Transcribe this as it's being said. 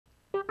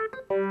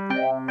Talking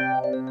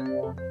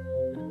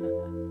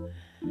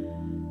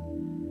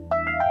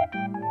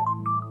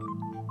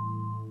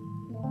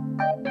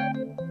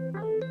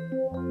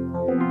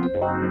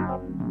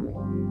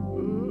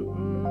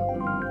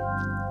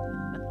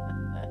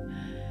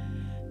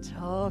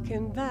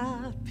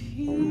about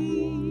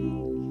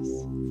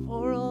peace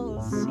for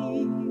all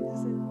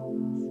seasons,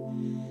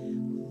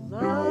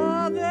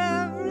 love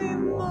every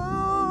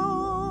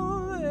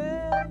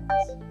moment,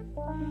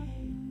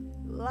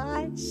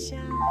 light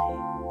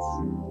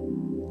shines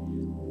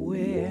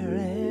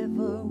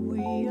wherever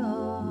we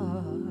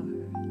are.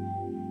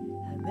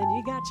 And then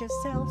you got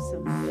yourself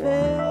some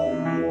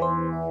faith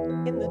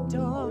in the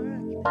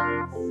darkness,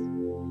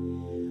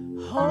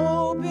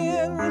 hope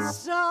in the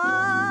silence,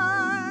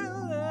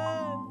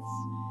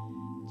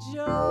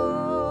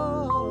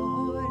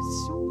 joy,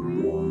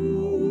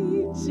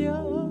 sweet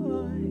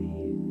joy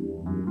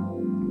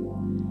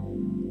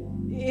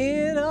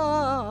in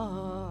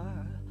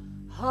our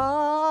heart.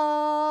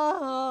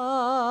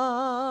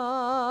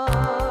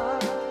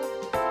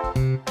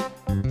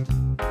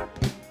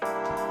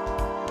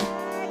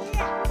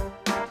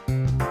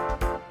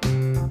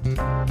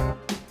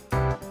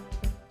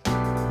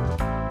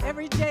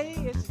 Every day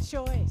is a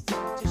choice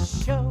to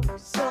show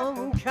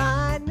some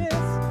kindness.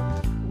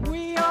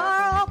 We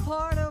are all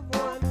part of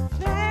one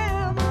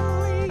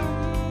family,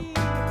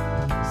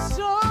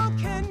 so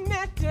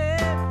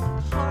connected,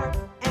 heart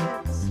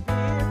and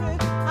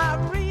spirit.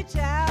 I reach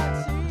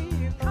out to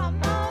you,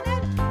 come on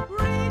and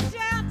reach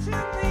out to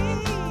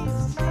me.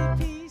 Say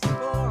peace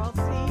for all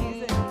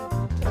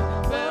seasons,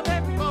 love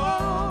every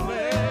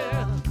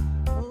moment,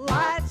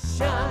 light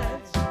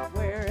shines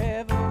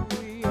wherever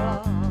we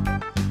are.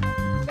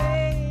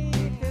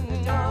 Faith in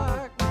the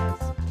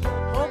darkness,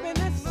 hope in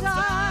the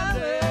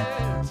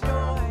silence,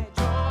 joy,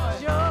 joy,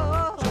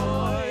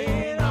 joy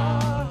in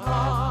our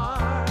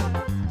heart.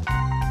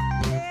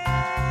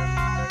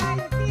 Yeah,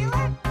 you feel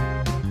it?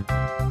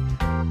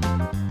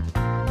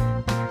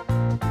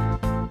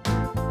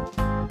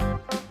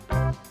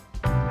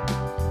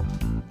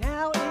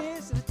 Now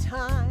is the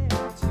time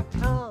to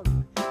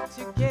come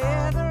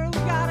together. We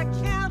gotta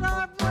count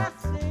our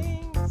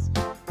blessings.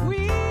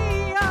 We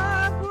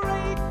are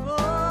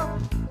grateful.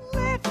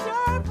 Lift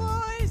our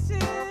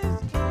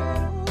voices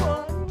in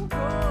one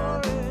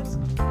chorus.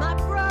 My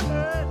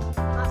brothers,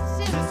 my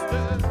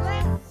sisters,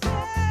 let's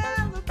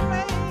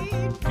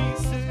celebrate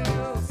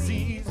Peaceful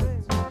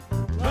seasons,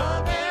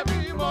 love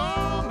every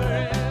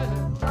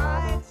moment,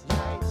 lights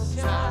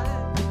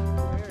shine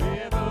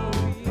wherever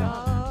we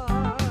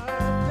are.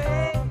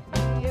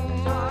 Faith in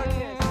the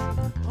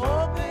darkness,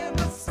 hope in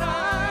the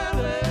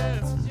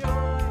silence,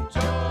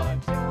 joy, joy,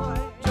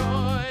 joy,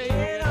 joy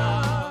in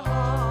our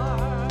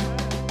heart.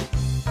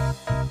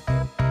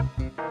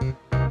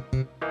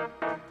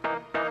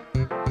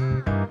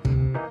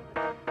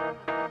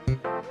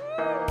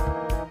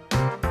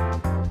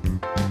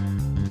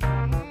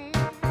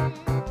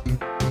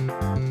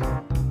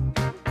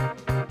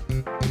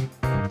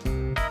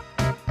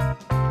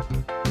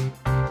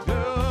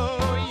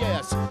 Oh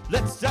yes,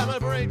 let's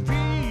celebrate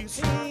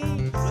peace.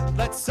 Peace,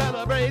 Let's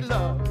celebrate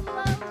love.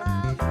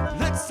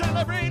 Let's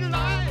celebrate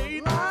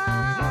light.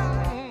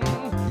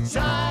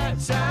 Shine,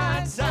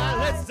 shine, shine.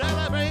 Let's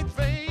celebrate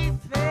faith.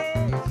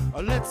 faith,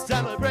 Let's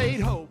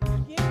celebrate hope.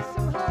 give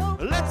some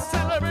hope. Let's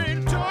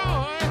celebrate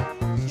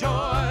joy.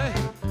 Joy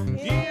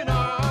in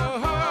our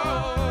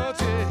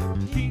hearts. Yeah.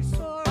 Peace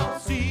for all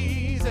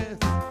seasons.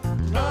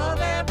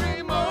 Love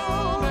every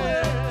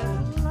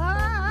moment.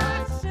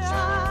 Light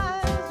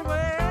shines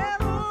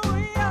wherever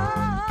we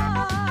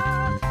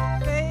are.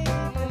 Faith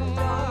in the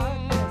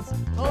darkness,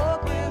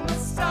 hope in the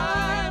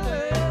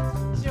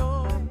silence,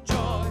 joy,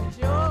 Joy,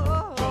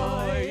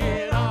 joy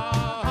in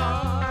our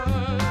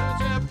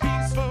hearts. Yeah.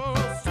 Peace for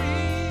all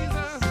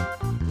seasons.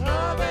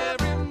 Love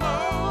every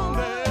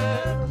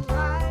moment.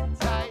 light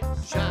Light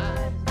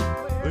shine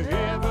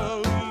wherever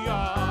we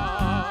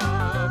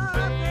are.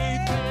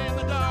 Faith in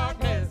the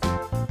darkness.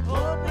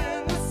 Hope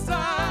in the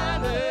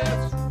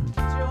silence.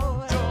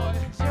 joy, Joy,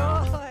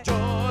 joy,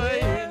 joy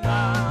in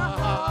our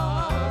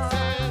hearts.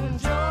 And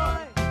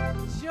joy,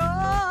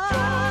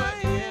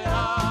 joy in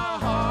our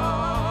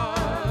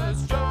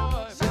hearts.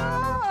 Joy,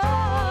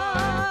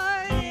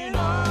 in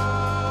our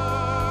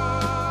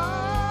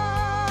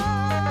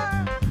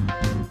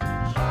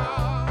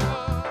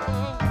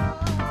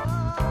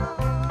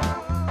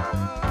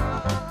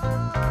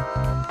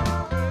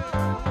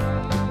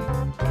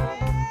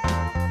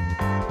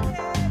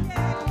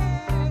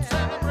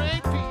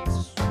Celebrate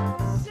peace.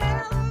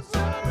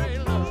 Celebrate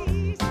love.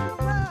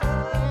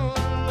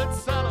 Let's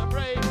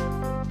celebrate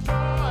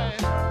joy,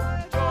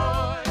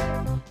 joy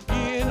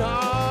in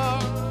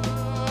our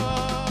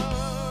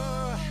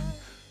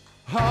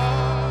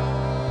hearts.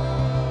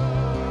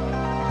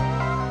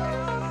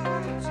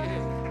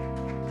 Yeah.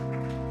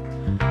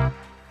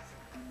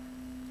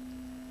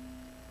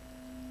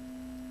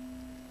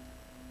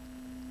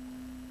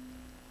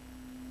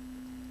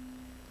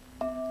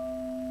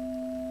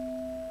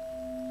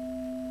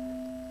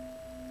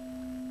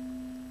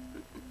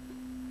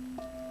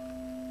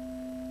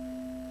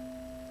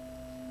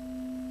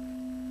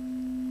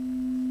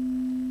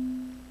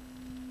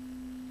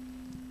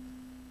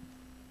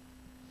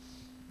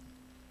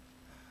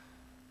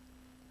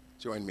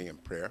 Join me in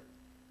prayer.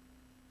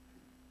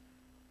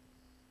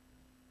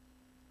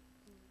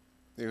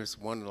 There is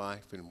one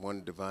life and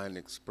one divine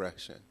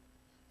expression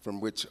from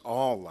which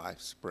all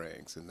life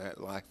springs, and that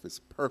life is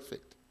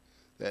perfect.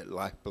 That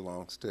life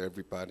belongs to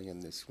everybody in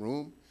this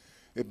room.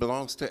 It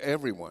belongs to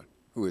everyone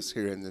who is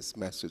hearing this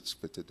message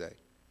for today.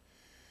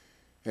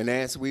 And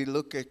as we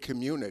look at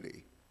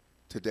community,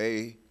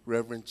 today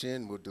Reverend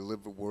Jen will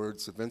deliver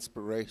words of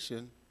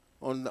inspiration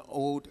on the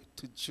Ode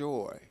to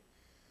Joy.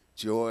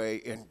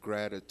 Joy and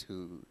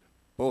gratitude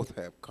both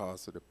have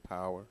causative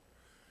power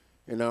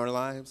in our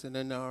lives and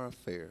in our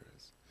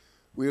affairs.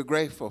 We are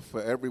grateful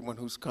for everyone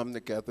who's come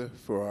together,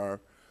 for our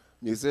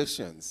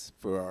musicians,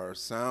 for our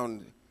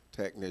sound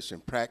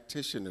technician,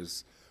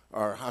 practitioners,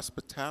 our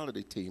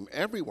hospitality team,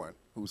 everyone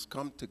who's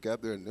come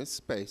together in this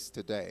space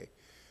today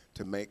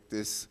to make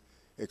this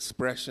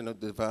expression of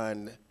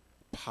divine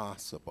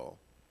possible.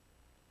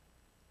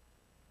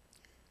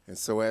 And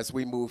so as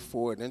we move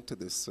forward into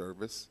this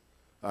service,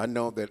 I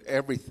know that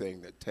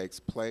everything that takes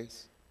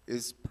place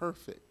is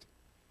perfect.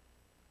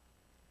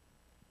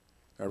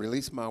 I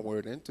release my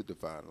word into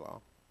divine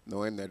law,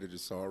 knowing that it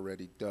is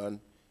already done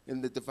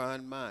in the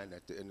divine mind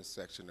at the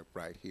intersection of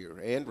right here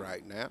and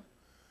right now.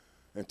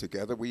 And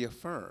together we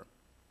affirm,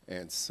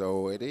 and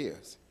so it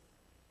is.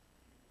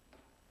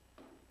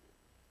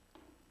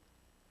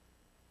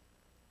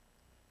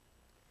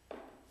 A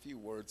few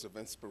words of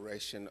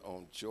inspiration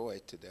on joy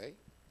today.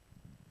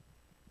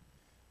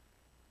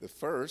 The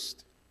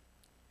first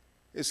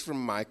is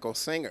from Michael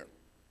Singer.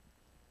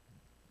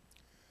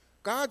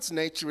 God's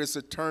nature is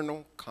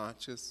eternal,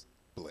 conscious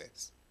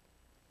bliss.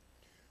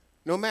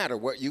 No matter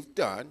what you've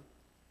done,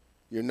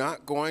 you're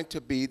not going to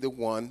be the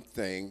one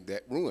thing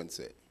that ruins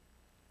it.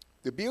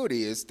 The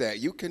beauty is that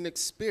you can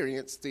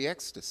experience the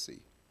ecstasy.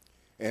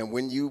 And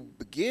when you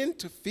begin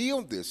to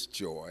feel this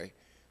joy,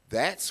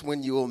 that's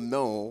when you'll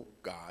know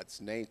God's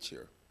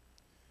nature.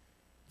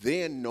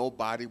 Then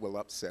nobody will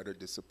upset or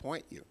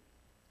disappoint you.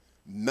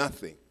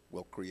 Nothing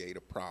will create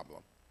a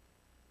problem.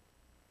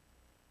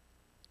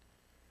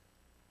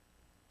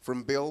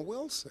 From Bill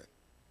Wilson.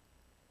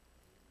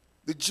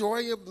 The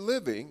joy of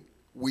living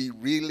we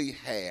really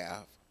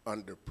have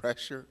under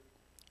pressure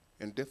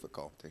and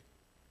difficulty.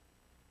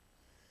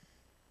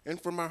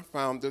 And from our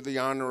founder, the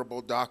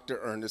Honorable Dr.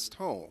 Ernest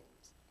Holmes.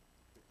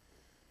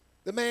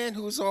 The man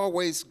who's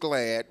always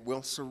glad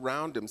will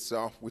surround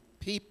himself with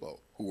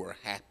people who are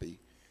happy,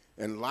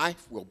 and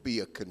life will be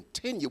a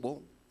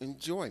continual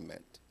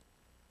enjoyment.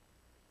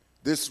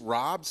 This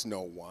robs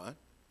no one.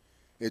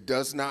 It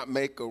does not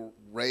make a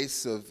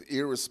race of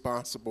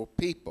irresponsible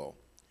people.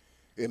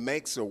 It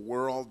makes a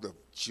world of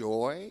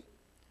joy,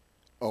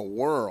 a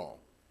world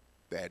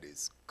that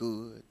is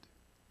good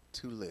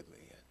to live in.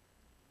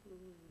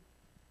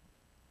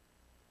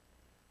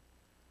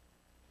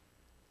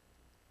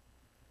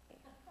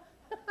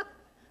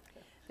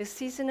 The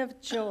season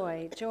of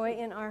joy, joy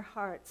in our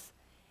hearts.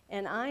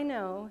 And I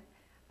know,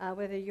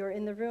 whether you're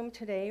in the room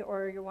today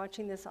or you're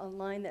watching this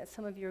online, that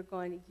some of you are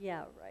going,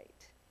 yeah, right.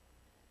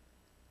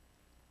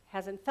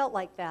 Hasn't felt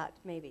like that,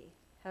 maybe.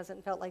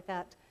 Hasn't felt like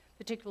that,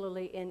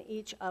 particularly in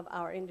each of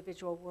our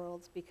individual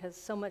worlds, because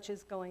so much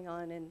is going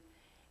on,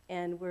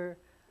 and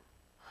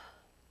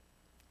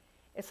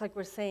it's like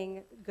we're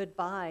saying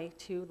goodbye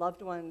to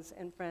loved ones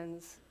and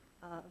friends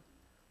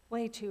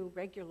way too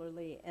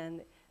regularly,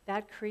 and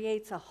that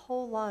creates a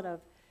whole lot of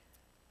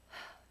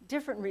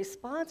different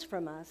response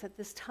from us at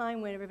this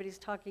time when everybody's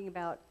talking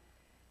about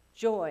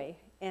joy.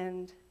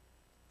 And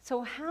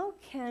so how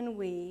can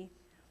we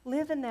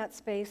live in that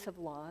space of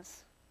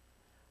loss,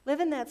 live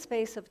in that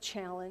space of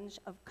challenge,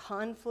 of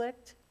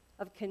conflict,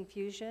 of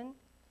confusion,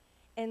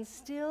 and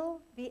still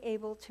be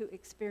able to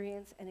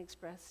experience and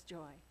express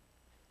joy?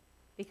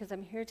 Because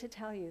I'm here to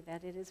tell you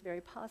that it is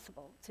very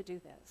possible to do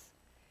this.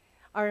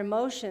 Our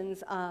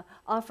emotions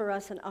offer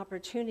us an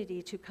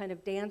opportunity to kind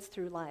of dance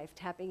through life,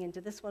 tapping into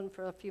this one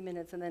for a few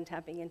minutes and then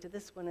tapping into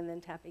this one and then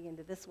tapping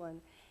into this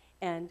one.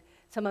 And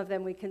some of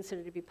them we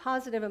consider to be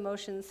positive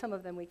emotions, some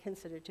of them we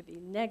consider to be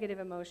negative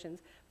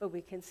emotions, but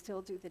we can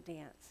still do the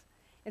dance.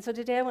 And so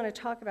today I want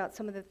to talk about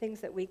some of the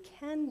things that we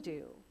can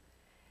do,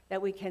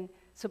 that we can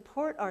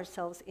support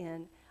ourselves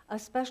in,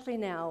 especially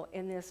now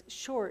in this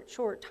short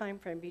time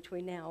frame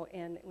between now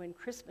and when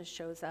Christmas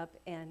shows up,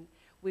 and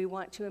we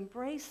want to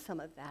embrace some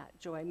of that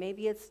joy.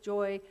 Maybe it's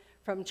joy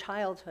from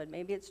childhood.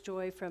 Maybe it's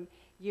joy from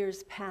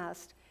years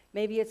past.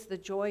 Maybe it's the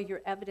joy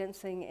you're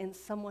evidencing in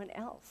someone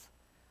else.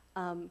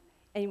 And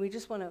we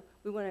want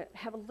to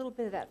have a little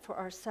bit of that for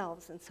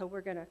ourselves. And so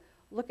we're going to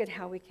look at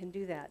how we can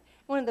do that.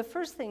 One of the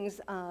first things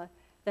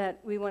that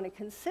we want to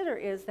consider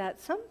is that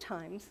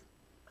sometimes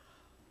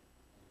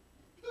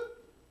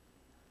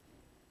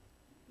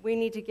we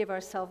need to give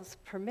ourselves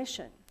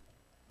permission.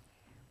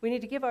 We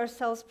need to give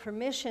ourselves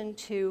permission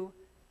to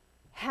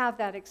have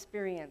that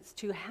experience,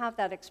 to have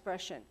that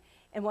expression.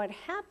 And what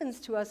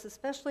happens to us,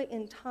 especially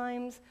in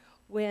times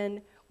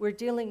when we're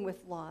dealing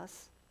with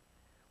loss,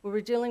 when we're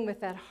dealing with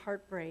that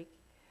heartbreak,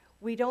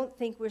 we don't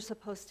think we're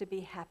supposed to be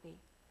happy.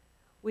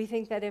 We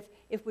think that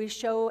if we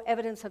show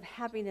evidence of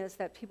happiness,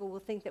 that people will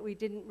think that we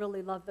didn't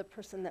really love the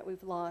person that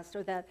we've lost,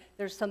 or that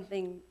there's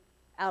something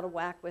out of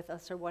whack with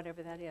us, or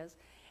whatever that is.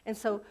 And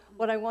so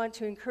what I want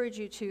to encourage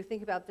you to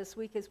think about this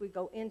week as we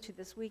go into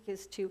this week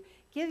is to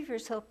give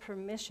yourself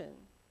permission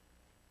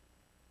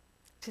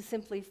to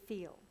simply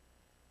feel,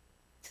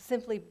 to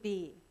simply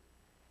be,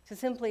 to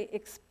simply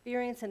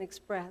experience and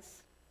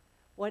express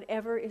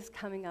whatever is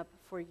coming up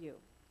for you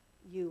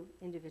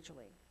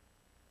individually.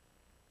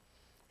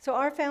 So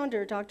our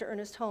founder, Dr.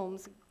 Ernest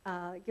Holmes,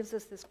 gives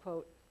us this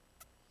quote: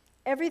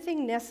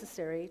 "Everything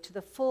necessary to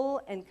the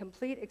full and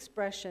complete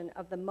expression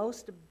of the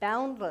most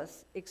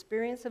boundless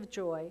experience of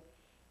joy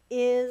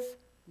is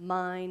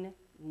mine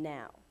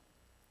now."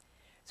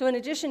 So in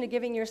addition to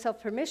giving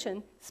yourself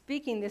permission,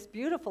 speaking this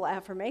beautiful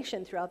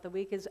affirmation throughout the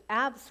week is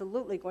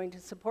absolutely going to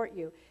support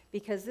you,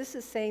 because this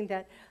is saying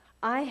that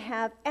I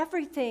have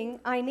everything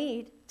I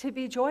need to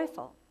be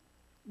joyful.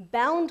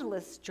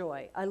 Boundless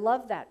joy. I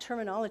love that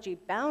terminology,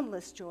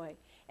 boundless joy.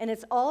 And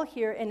it's all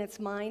here and it's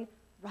mine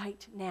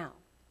right now.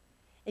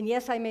 And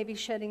yes, I may be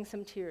shedding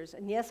some tears.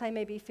 And yes, I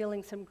may be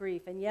feeling some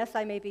grief. And yes,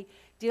 I may be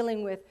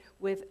dealing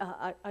with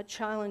a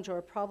challenge or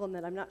a problem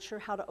that I'm not sure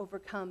how to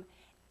overcome.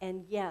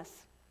 And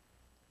yes,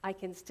 I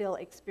can still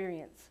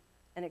experience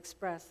and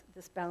express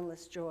this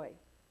boundless joy.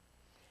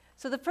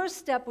 So the first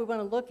step we want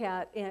to look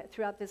at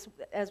throughout this,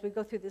 as we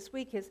go through this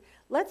week, is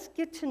let's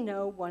get to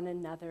know one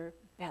another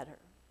better.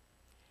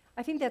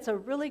 I think that's a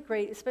really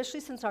great, especially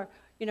since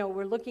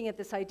we're looking at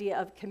this idea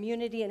of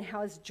community and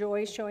how is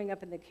joy showing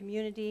up in the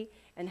community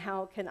and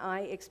how can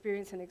I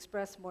experience and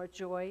express more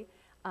joy.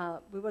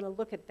 We want to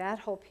look at that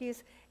whole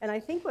piece. And I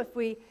think if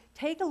we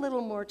take a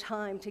little more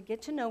time to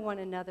get to know one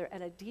another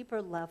at a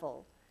deeper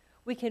level,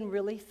 we can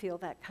really feel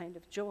that kind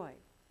of joy.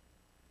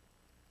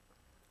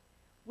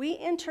 We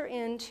enter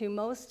into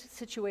most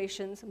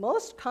situations,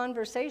 most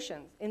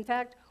conversations. In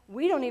fact,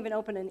 we don't even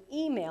open an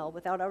email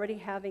without already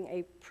having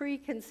a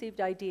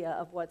preconceived idea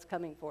of what's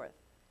coming forth.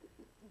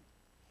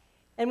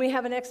 And we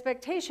have an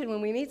expectation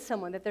when we meet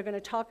someone that they're going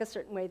to talk a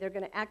certain way, they're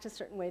going to act a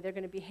certain way, they're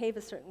going to behave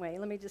a certain way.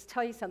 Let me just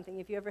tell you something.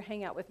 If you ever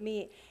hang out with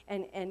me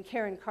and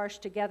Karen Karsh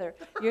together,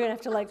 you're going to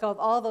have to let go of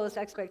all those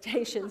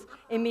expectations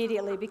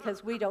immediately,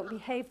 because we don't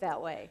behave that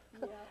way,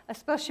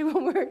 especially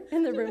when we're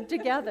in the room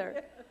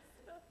together.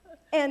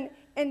 And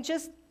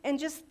just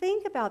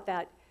think about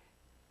that.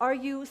 Are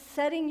you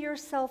setting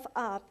yourself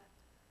up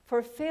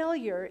for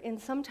failure in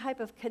some type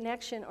of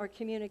connection or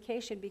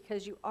communication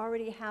because you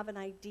already have an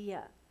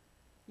idea?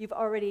 You've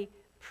already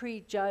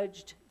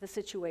prejudged the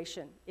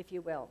situation, if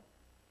you will.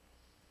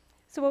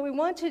 So what we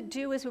want to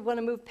do is we want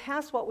to move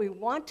past what we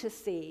want to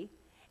see,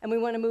 and we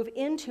want to move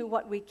into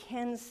what we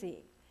can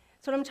see.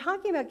 So when I'm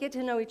talking about get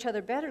to know each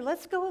other better,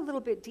 let's go a little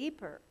bit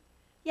deeper.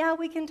 Yeah,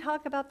 we can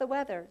talk about the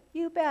weather.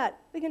 You bet.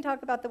 We can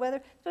talk about the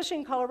weather, especially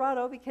in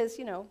Colorado, because,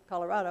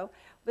 Colorado,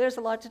 there's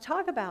a lot to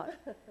talk about.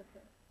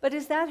 But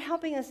is that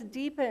helping us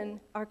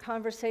deepen our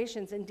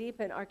conversations and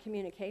deepen our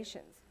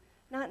communications?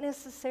 Not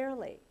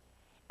necessarily.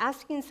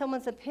 Asking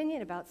someone's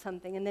opinion about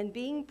something and then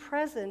being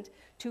present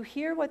to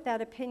hear what that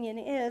opinion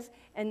is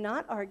and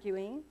not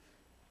arguing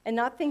and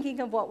not thinking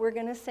of what we're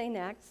going to say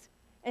next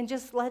and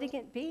just letting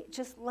it be,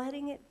 just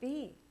letting it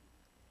be.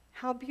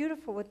 How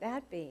beautiful would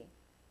that be?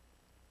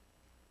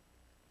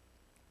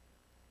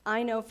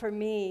 I know for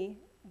me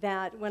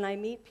that when I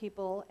meet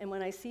people and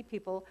when I see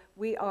people,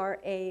 we are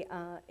a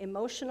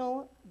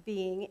emotional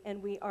being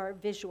and we are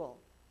visual.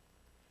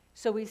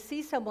 So we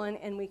see someone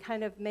and we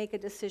kind of make a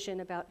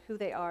decision about who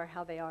they are,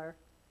 how they are,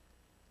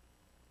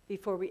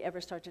 before we ever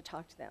start to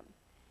talk to them.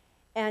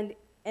 And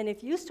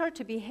if you start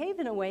to behave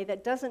in a way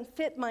that doesn't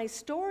fit my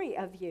story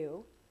of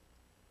you,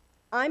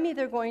 I'm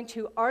either going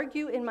to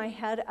argue in my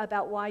head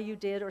about why you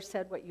did or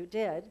said what you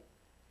did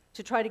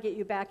to try to get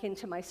you back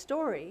into my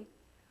story,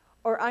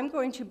 or I'm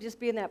going to just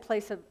be in that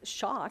place of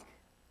shock.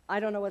 I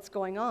don't know what's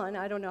going on.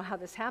 I don't know how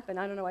this happened.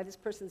 I don't know why this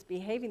person's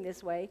behaving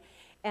this way.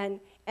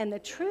 And the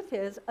truth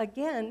is,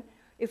 again,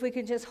 if we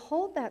could just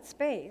hold that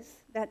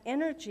space, that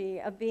energy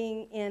of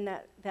being in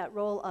that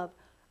role of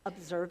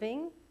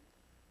observing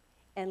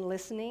and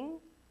listening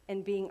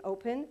and being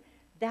open,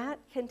 that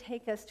can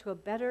take us to a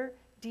better,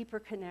 deeper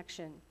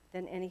connection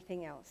than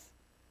anything else.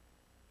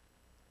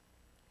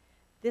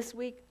 This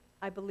week,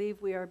 I believe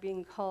we are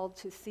being called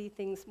to see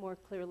things more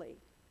clearly,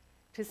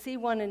 to see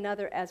one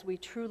another as we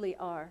truly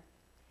are,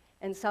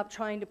 and stop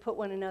trying to put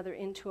one another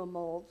into a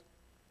mold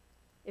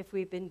if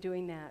we've been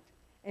doing that,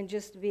 and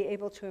just be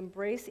able to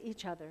embrace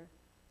each other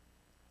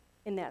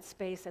in that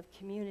space of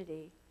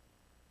community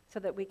so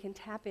that we can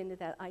tap into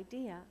that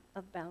idea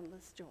of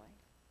boundless joy.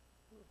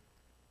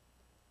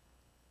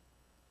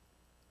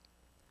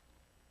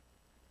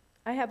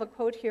 I have a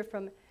quote here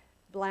from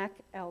Black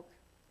Elk,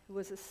 who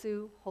was a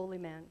Sioux holy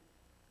man.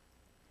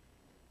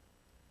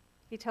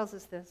 He tells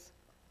us this: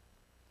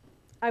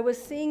 "I was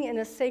seeing in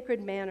a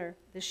sacred manner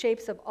the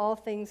shapes of all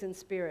things in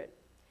spirit,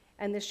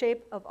 and the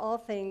shape of all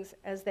things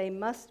as they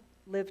must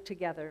live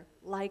together,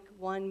 like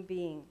one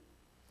being.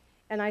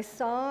 And I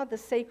saw the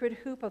sacred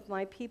hoop of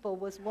my people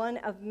was one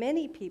of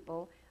many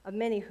people of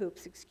many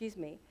hoops, excuse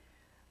me,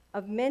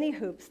 of many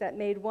hoops that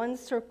made one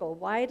circle,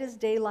 wide as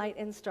daylight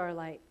and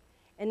starlight.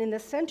 And in the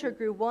center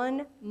grew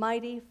one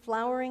mighty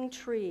flowering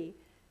tree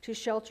to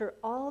shelter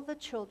all the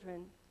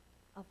children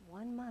of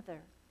one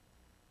mother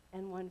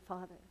and one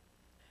father.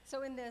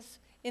 So in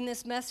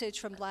this message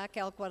from Black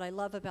Elk, what I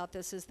love about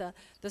this is the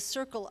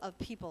circle of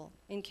people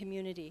in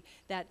community,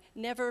 that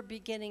never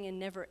beginning and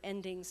never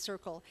ending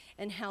circle,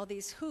 and how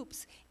these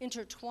hoops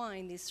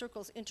intertwine, these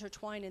circles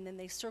intertwine, and then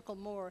they circle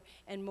more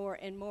and more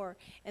and more,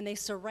 and they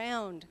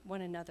surround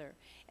one another.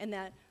 And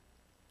that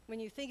when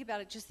you think about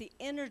it, just the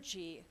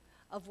energy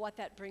of what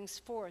that brings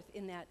forth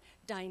in that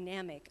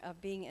dynamic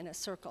of being in a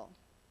circle.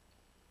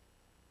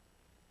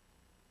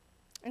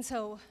 And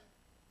so,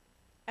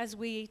 as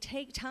we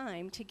take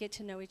time to get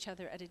to know each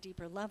other at a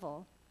deeper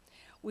level,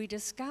 we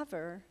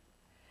discover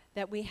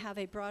that we have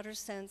a broader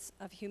sense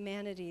of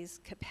humanity's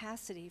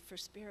capacity for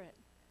spirit.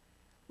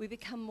 We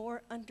become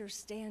more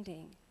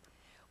understanding.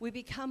 We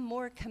become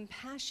more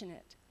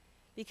compassionate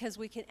because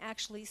we can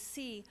actually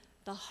see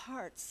the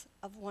hearts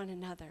of one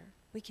another.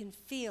 We can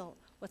feel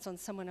what's on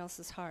someone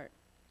else's heart.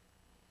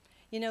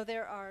 You know,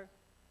 there are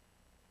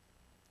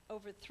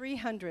over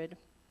 300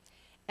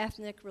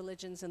 ethnic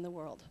religions in the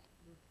world.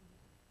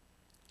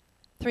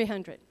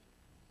 300.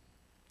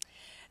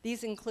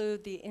 These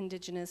include the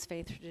indigenous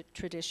faith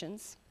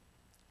traditions.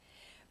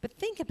 But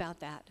think about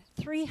that,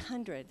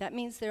 300. That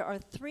means there are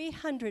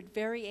 300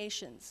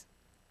 variations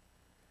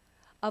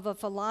of a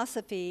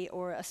philosophy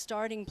or a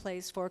starting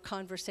place for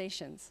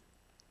conversations,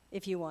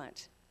 if you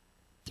want.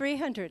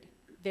 300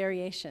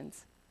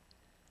 variations.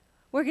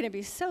 We're going to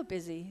be so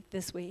busy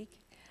this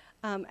week.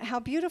 How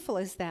beautiful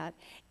is that?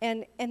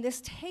 And this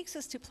takes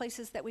us to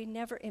places that we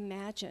never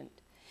imagined.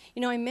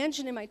 You know, I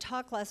mentioned in my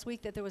talk last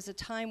week that there was a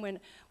time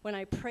when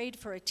I prayed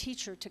for a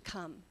teacher to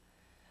come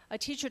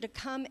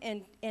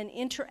and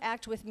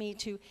interact with me,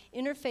 to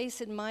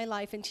interface in my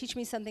life and teach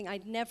me something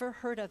I'd never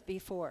heard of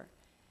before.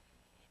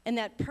 And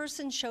that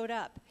person showed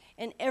up,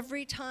 and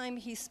every time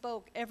he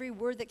spoke, every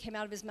word that came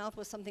out of his mouth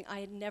was something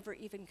I had never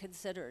even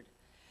considered.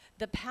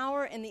 The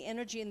power and the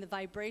energy and the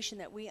vibration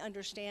that we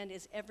understand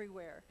is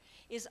everywhere,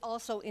 is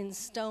also in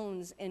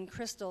stones and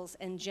crystals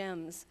and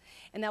gems.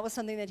 And that was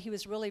something that he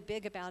was really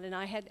big about, and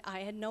I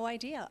had no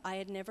idea. I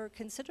had never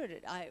considered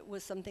it. It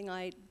was something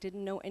I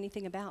didn't know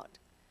anything about.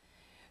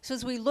 So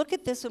as we look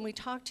at this and we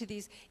talk to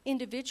these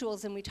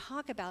individuals and we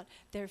talk about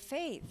their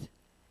faith,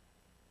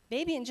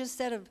 maybe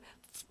instead of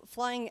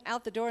flying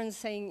out the door and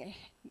saying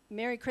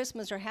Merry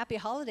Christmas or Happy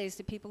Holidays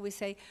to people, we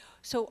say,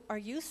 so are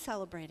you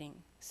celebrating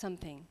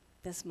something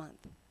this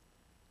month?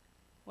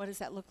 What does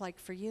that look like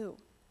for you?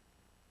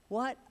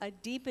 What a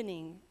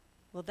deepening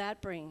will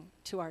that bring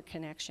to our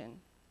connection?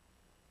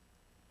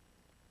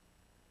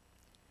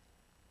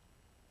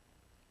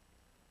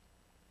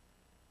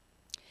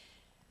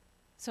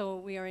 So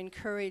we are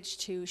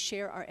encouraged to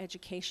share our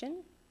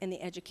education and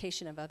the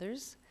education of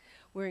others.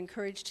 We're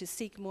encouraged to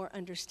seek more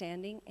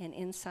understanding and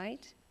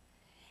insight.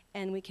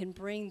 And we can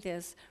bring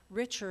this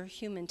richer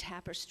human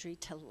tapestry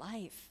to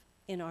life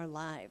in our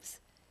lives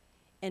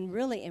and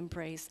really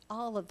embrace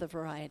all of the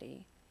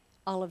variety,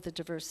 all of the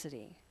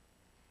diversity.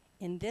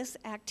 In this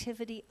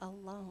activity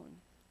alone,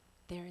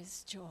 there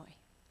is joy.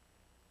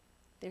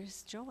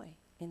 There's joy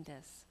in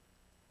this.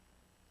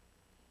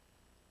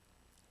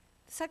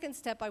 The second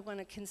step I want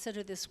to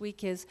consider this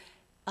week is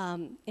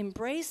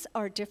embrace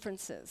our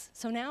differences.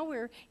 So now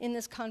we're in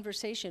this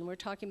conversation. We're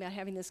talking about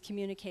having this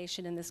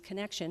communication and this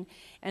connection,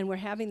 and we're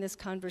having this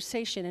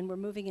conversation, and we're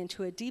moving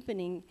into a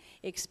deepening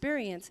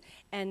experience,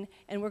 and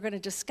we're going to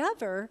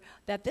discover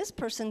that this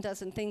person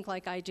doesn't think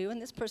like I do,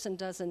 and this person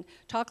doesn't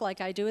talk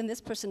like I do, and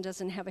this person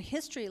doesn't have a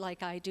history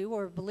like I do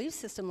or a belief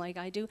system like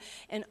I do,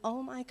 and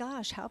oh my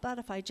gosh, how about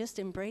if I just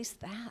embrace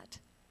that?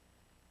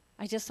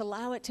 I just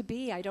allow it to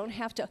be. I don't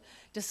have to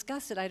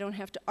discuss it. I don't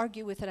have to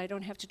argue with it. I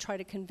don't have to try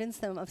to convince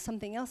them of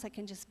something else. I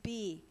can just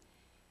be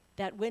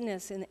that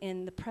witness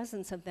in the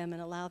presence of them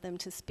and allow them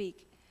to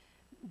speak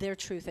their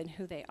truth and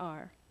who they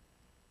are.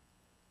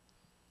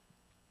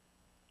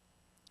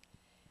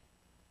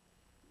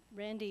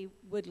 Randy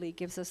Woodley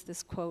gives us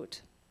this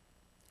quote: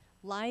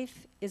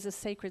 "Life is a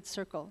sacred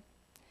circle.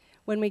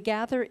 When we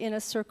gather in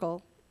a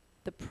circle,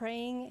 the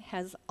praying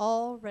has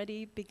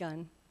already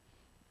begun.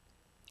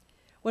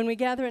 When we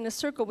gather in a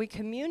circle, we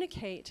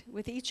communicate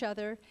with each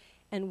other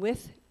and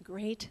with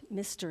great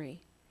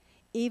mystery,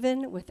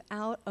 even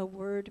without a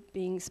word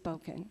being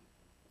spoken."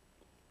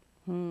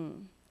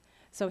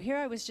 So here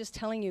I was just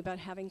telling you about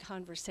having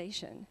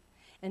conversation,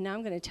 and now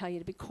I'm going to tell you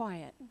to be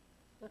quiet.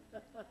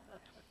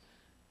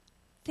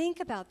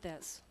 Think about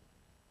this.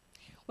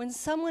 When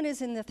someone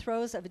is in the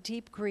throes of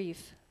deep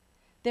grief,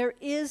 there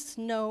is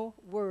no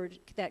word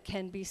that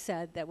can be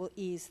said that will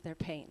ease their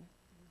pain.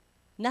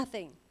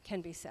 Nothing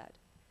can be said.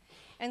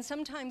 And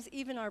sometimes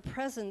even our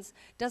presence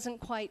doesn't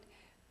quite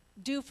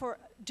do for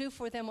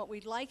them what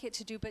we'd like it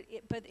to do, but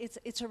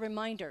it's a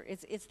reminder.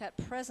 It's that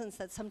presence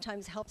that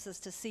sometimes helps us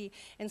to see,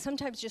 and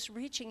sometimes just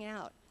reaching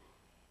out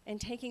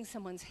and taking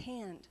someone's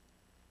hand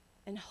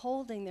and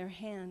holding their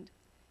hand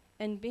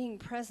and being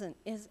present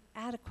is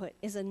adequate,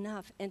 is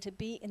enough, and to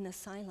be in the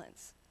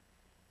silence.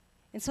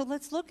 And so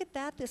let's look at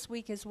that this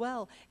week as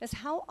well, as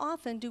how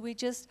often do we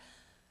just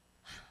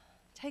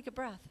take a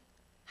breath?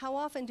 How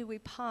often do we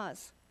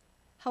pause?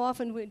 How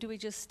often do we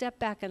just step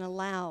back and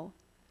allow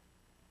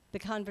the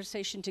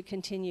conversation to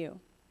continue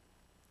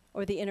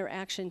or the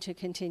interaction to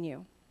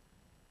continue?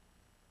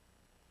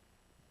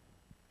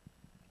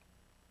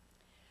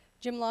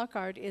 Jim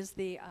Lockhart is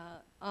the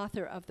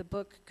author of the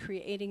book,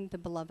 Creating the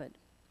Beloved.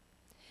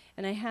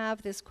 And I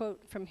have this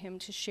quote from him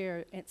to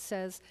share. It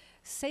says,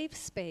 "Safe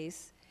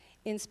space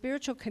in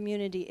spiritual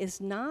community is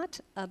not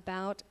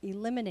about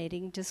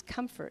eliminating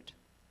discomfort.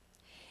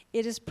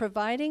 It is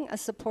providing a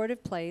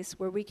supportive place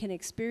where we can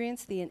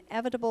experience the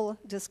inevitable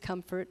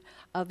discomfort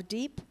of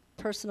deep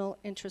personal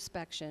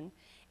introspection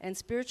and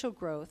spiritual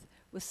growth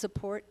with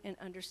support and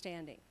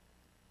understanding."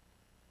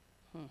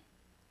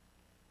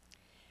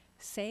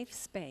 Safe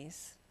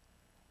space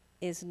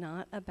is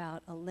not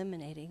about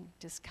eliminating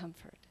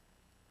discomfort.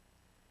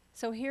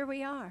 So here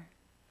we are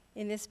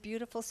in this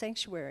beautiful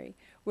sanctuary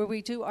where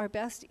we do our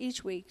best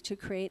each week to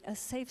create a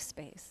safe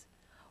space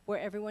where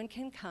everyone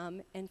can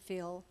come and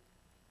feel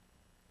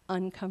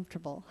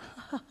uncomfortable.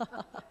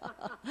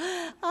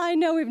 I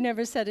know we've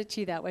never said it to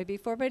you that way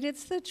before, but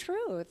it's the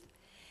truth.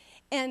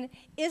 And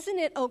isn't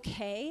it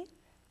okay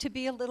to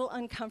be a little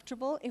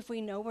uncomfortable if we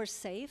know we're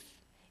safe,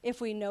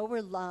 if we know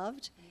we're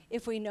loved,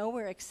 if we know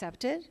we're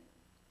accepted?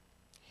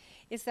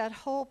 It's that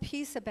whole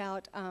piece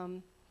about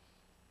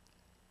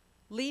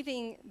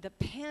leaving the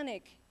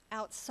panic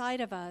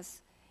outside of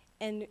us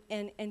and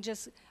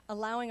just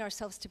allowing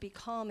ourselves to be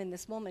calm in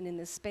this moment, in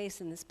this space,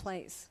 in this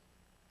place.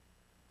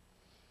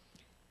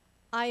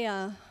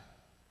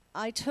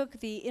 I took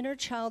the inner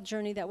child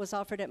journey that was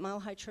offered at Mile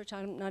High Church.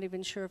 I'm not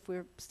even sure if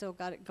we've still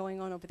got it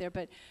going on over there,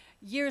 but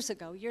years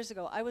ago,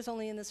 I was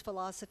only in this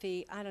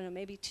philosophy, I don't know,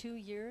 maybe 2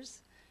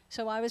 years.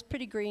 So I was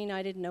pretty green,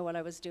 I didn't know what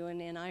I was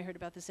doing, and I heard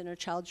about this inner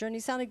child journey.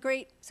 Sounded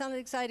great, sounded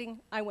exciting,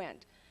 I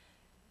went.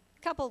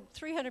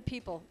 300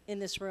 people in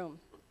this room,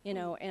 you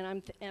know,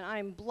 and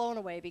I'm blown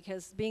away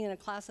because being in a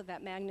class of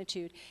that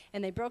magnitude,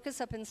 and they broke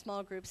us up in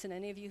small groups, and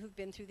any of you who've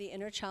been through the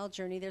inner child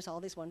journey, there's all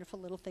these wonderful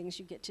little things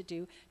you get to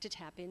do to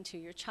tap into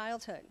your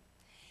childhood.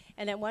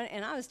 And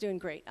I was doing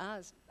great. I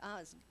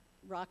was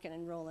rocking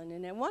and rolling.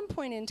 And at one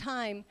point in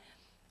time,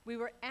 we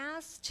were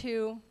asked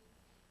to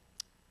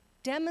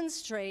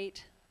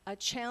demonstrate a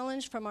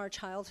challenge from our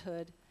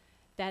childhood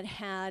that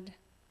had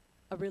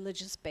a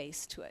religious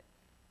base to it.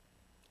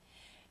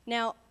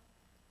 Now,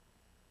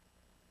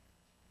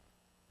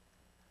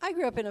 I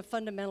grew up in a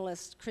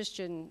fundamentalist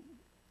Christian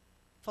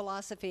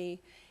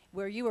philosophy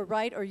where you were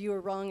right or you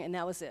were wrong, and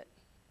that was it.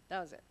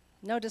 That was it.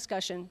 No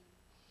discussion,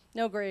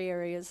 no gray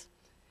areas.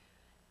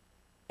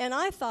 And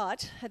I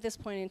thought, at this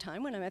point in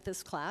time, when I'm at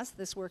this class,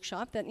 this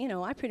workshop, that, you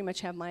know, I pretty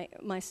much have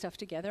my stuff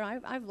together.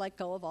 I've let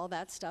go of all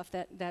that stuff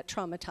that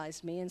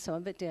traumatized me, and some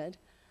of it did.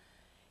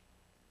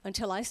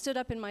 Until I stood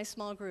up in my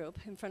small group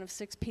in front of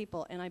 6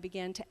 people, and I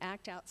began to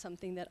act out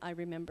something that I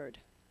remembered.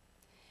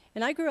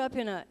 And I grew up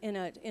in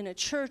a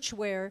church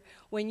where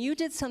when you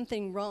did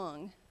something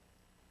wrong,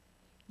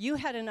 you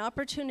had an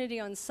opportunity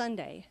on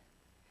Sunday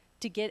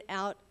to get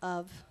out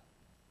of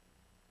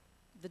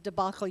the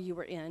debacle you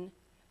were in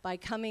by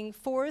coming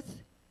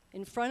forth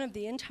in front of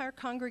the entire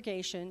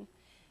congregation,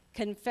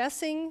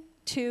 confessing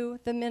to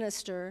the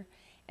minister,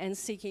 and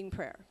seeking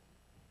prayer.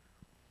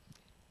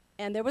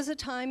 And there was a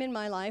time in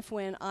my life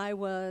when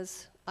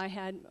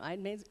I'd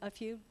made a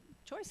few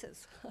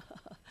choices.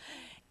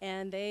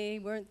 And they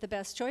weren't the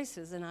best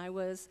choices, and I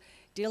was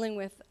dealing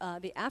with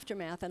the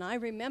aftermath. And I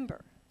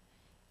remember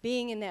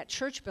being in that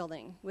church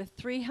building with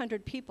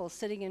 300 people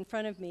sitting in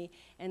front of me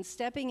and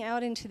stepping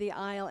out into the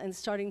aisle and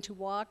starting to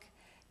walk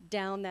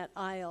down that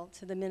aisle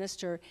to the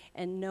minister,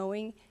 and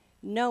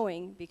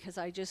knowing, because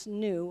I just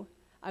knew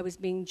I was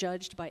being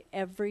judged by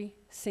every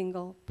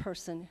single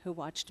person who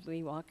watched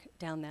me walk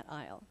down that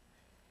aisle.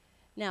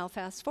 Now,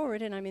 fast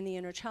forward, and I'm in the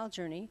inner child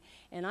journey,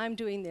 and I'm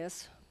doing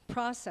this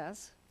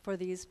process for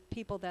these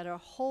people that are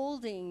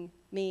holding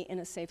me in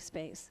a safe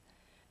space.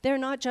 They're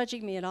not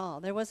judging me at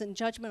all. There wasn't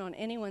judgment on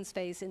anyone's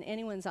face, in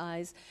anyone's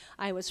eyes.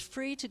 I was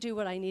free to do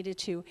what I needed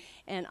to,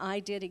 and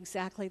I did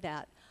exactly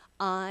that.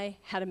 I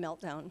had a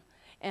meltdown,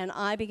 and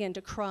I began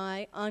to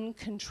cry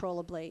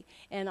uncontrollably,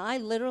 and I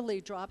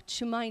literally dropped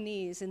to my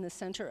knees in the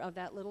center of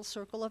that little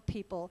circle of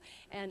people,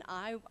 and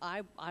I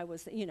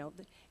was, you know,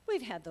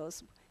 we've had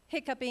those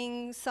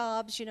hiccuping,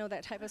 sobs, you know,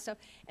 that type of stuff,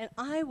 and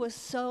I was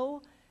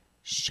so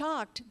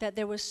shocked that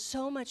there was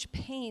so much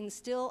pain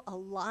still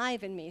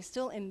alive in me,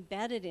 still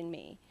embedded in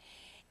me.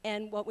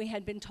 And what we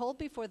had been told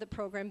before the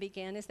program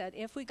began is that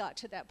if we got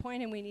to that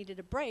point and we needed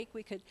a break,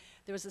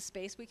 there was a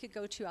space we could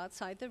go to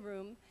outside the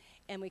room,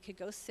 and we could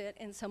go sit,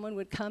 and someone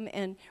would come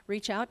and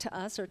reach out to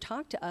us or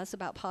talk to us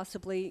about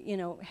possibly, you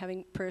know,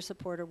 having prayer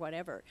support or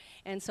whatever.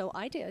 And so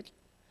I did.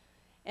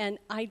 And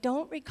I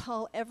don't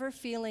recall ever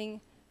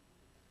feeling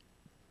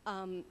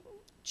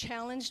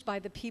challenged by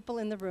the people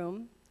in the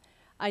room.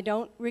 I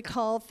don't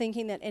recall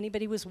thinking that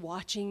anybody was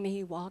watching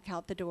me walk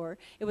out the door.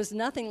 It was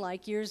nothing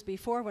like years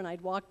before when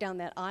I'd walked down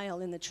that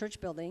aisle in the church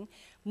building,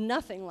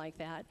 nothing like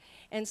that.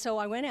 And so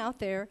I went out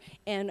there,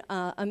 and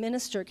a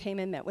minister came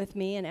and met with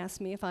me and asked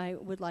me if I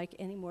would like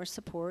any more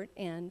support.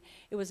 And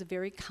it was a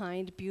very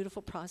kind,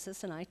 beautiful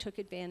process, and I took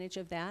advantage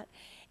of that.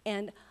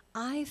 And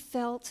I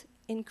felt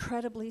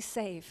incredibly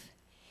safe,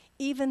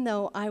 even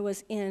though I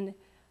was in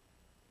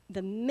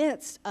the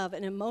midst of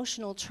an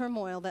emotional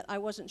turmoil that I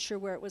wasn't sure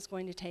where it was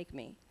going to take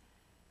me.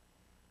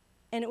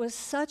 And it was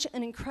such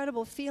an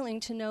incredible feeling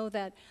to know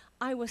that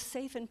I was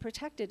safe and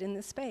protected in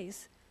this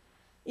space,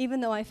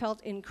 even though I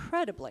felt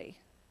incredibly,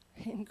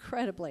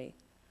 incredibly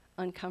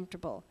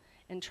uncomfortable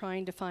and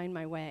trying to find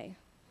my way.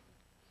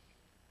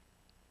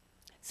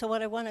 So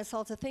what I want us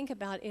all to think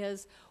about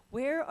is,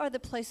 where are the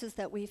places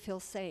that we feel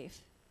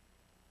safe?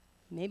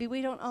 Maybe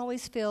we don't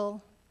always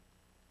feel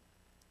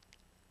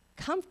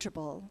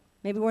comfortable.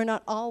 Maybe we're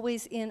not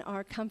always in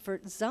our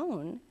comfort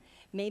zone.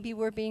 Maybe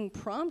we're being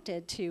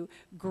prompted to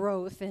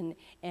growth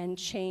and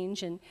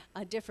change and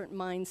a different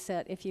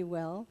mindset, if you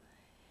will.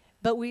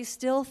 But we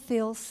still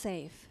feel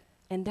safe.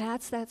 And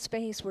that's that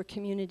space where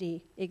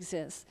community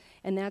exists.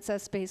 And that's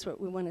that space where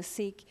we want to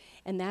seek.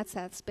 And that's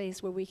that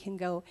space where we can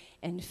go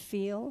and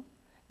feel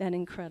that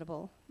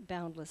incredible,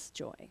 boundless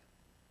joy.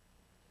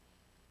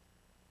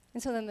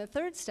 And so then the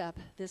third step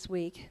this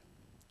week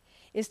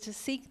is to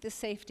seek the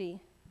safety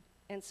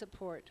and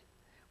support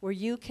where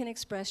you can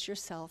express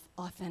yourself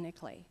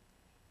authentically.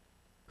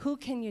 Who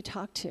can you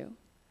talk to?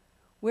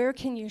 Where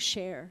can you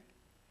share?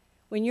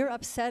 When you're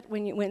upset,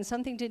 when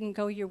something didn't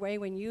go your way,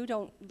 when you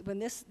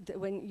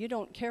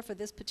don't care for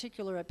this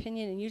particular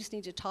opinion and you just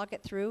need to talk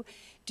it through,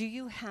 do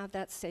you have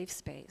that safe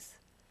space?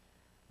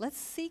 Let's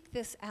seek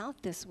this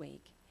out this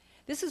week.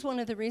 This is one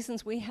of the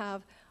reasons we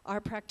have our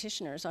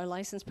practitioners, our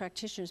licensed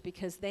practitioners,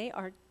 because they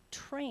are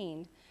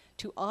trained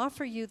to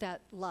offer you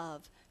that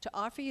love, to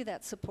offer you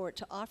that support,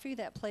 to offer you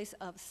that place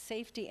of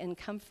safety and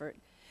comfort,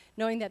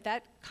 knowing that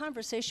that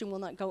conversation will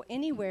not go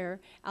anywhere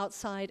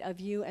outside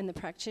of you and the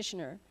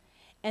practitioner.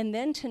 And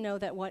then to know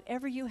that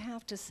whatever you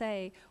have to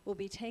say will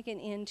be taken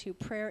into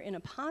prayer in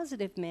a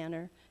positive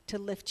manner to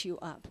lift you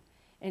up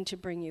and to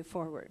bring you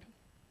forward.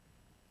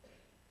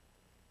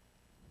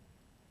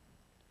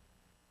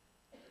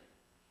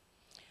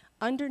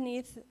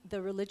 Underneath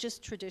the religious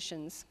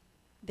traditions,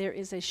 there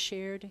is a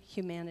shared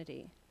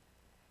humanity.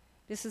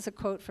 This is a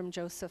quote from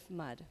Joseph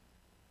Mudd.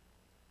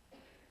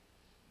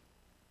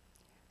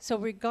 So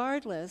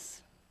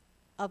regardless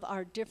of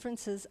our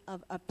differences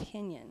of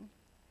opinion,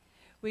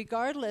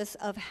 regardless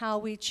of how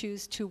we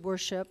choose to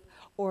worship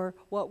or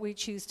what we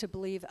choose to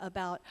believe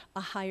about a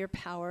higher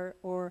power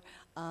or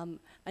an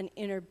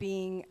inner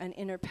being, an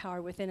inner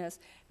power within us,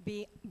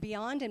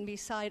 beyond and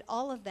beside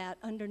all of that,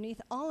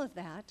 underneath all of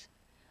that,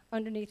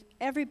 underneath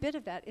every bit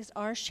of that is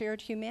our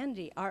shared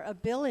humanity, our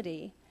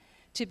ability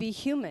to be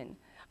human,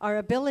 our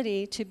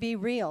ability to be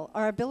real,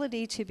 our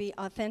ability to be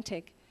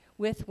authentic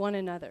with one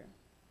another.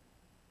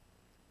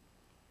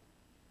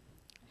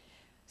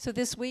 So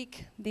this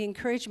week, the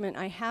encouragement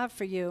I have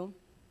for you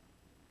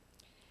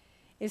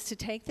is to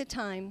take the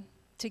time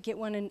to get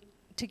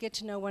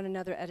to know one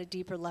another at a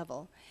deeper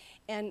level.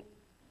 And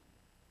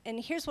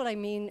here's what I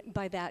mean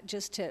by that,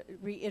 just to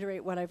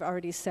reiterate what I've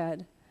already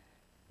said.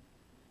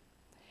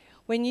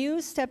 When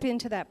you step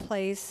into that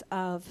place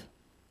of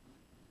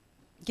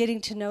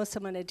getting to know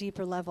someone at a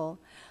deeper level,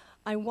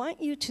 I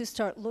want you to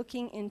start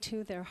looking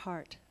into their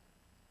heart.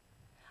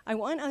 I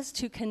want us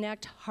to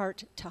connect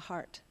heart to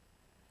heart.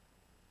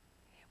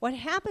 What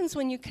happens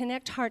when you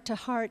connect heart to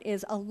heart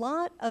is a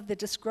lot of the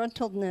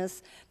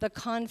disgruntledness, the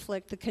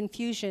conflict, the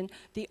confusion,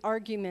 the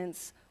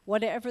arguments,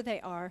 whatever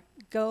they are,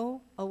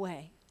 go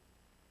away.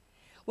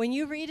 When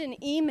you read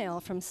an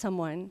email from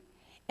someone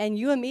and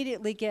you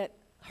immediately get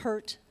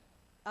hurt,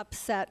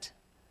 upset,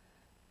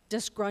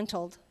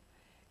 disgruntled,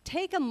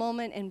 take a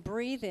moment and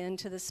breathe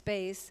into the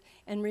space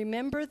and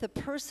remember the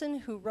person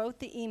who wrote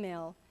the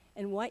email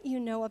and what you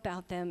know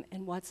about them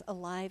and what's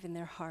alive in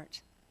their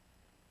heart.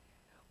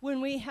 When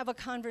we have a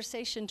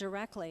conversation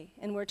directly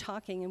and we're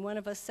talking and one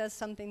of us says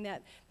something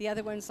that the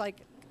other one's like,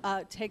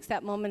 takes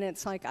that moment and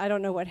it's like, I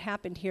don't know what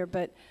happened here,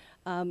 but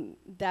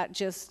that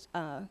just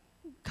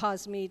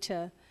caused me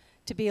to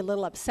be a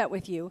little upset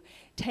with you.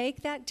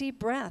 Take that deep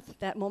breath,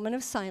 that moment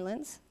of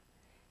silence,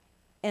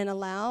 and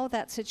allow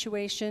that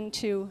situation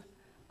to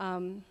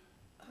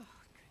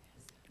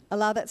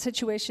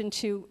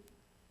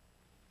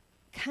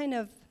kind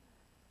of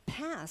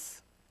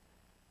pass.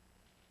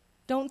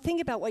 Don't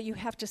think about what you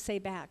have to say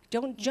back.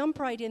 Don't jump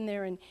right in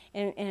there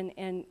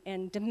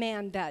and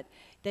demand that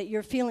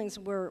your feelings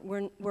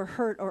were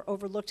hurt or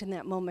overlooked in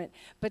that moment.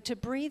 But to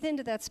breathe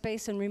into that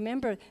space and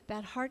remember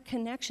that heart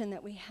connection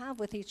that we have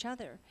with each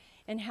other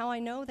and how I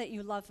know that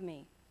you love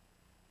me.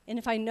 And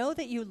if I know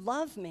that you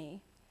love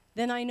me,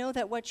 then I know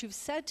that what you've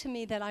said to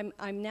me that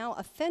I'm now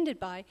offended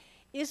by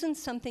isn't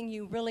something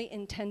you really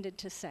intended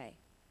to say.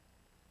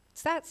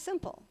 It's that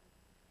simple.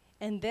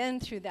 And then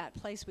through that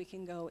place, we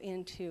can go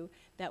into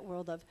that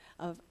world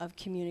of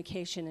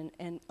communication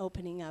and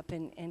opening up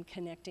and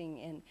connecting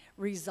and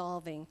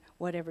resolving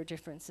whatever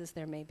differences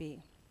there may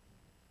be.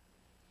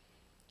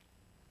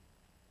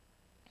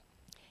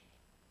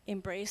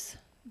 Embrace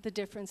the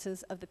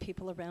differences of the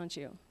people around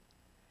you.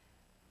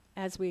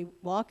 As we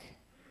walk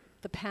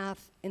the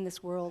path in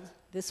this world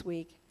this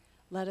week,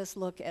 let us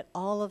look at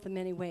all of the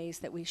many ways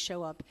that we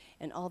show up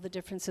and all the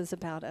differences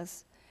about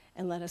us,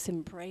 and let us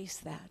embrace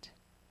that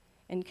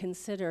and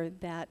consider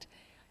that,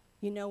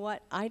 you know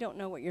what, I don't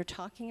know what you're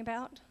talking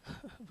about,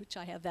 which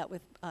I have that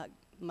with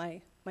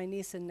my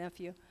niece and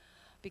nephew,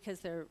 because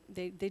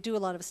they do a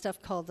lot of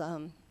stuff called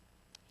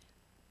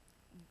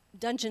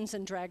Dungeons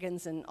and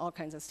Dragons and all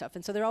kinds of stuff.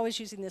 And so they're always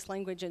using this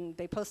language, and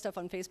they post stuff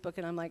on Facebook,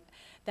 and I'm like,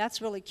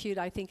 that's really cute.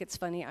 I think it's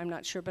funny. I'm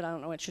not sure, but I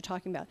don't know what you're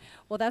talking about.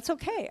 Well, that's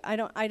okay. I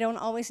don't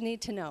always need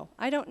to know.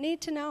 I don't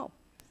need to know.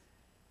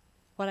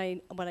 What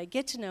I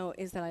get to know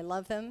is that I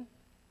love them.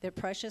 They're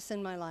precious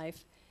in my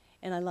life,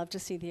 and I love to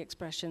see the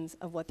expressions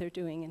of what they're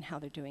doing and how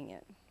they're doing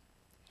it.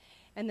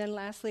 And then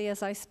lastly,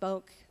 as I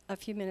spoke a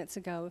few minutes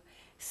ago,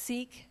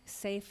 seek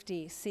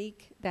safety.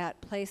 Seek that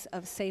place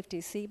of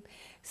safety.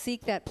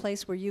 Seek that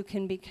place where you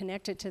can be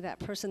connected to that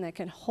person that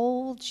can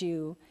hold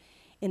you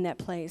in that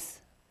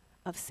place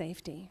of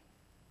safety.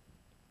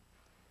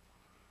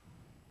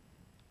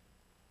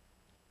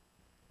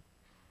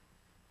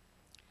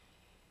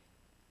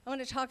 I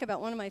want to talk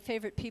about one of my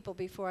favorite people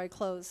before I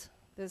close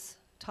this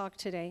talk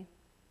today.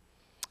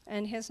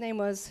 And his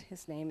name is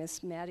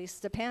Matty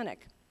Stepanek.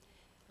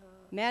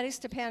 Matty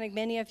Stepanek,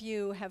 many of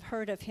you have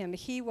heard of him.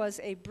 He was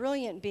a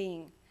brilliant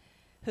being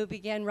who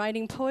began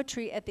writing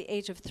poetry at the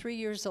age of 3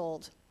 years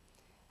old.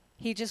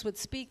 He just would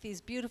speak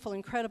these beautiful,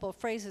 incredible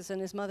phrases,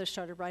 and his mother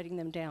started writing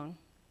them down.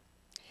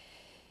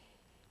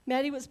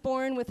 Matty was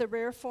born with a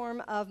rare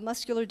form of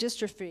muscular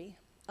dystrophy,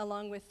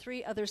 along with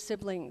 3 other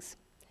siblings.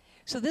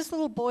 So this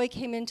little boy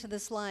came into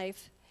this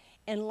life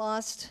and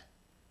lost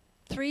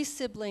 3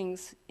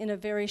 siblings in a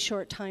very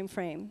short time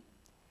frame.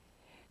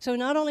 So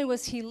not only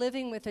was he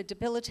living with a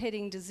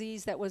debilitating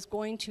disease that was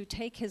going to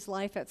take his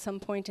life at some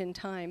point in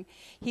time,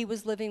 he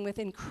was living with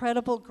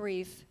incredible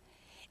grief,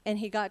 and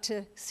he got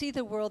to see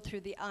the world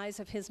through the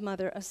eyes of his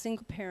mother, a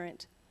single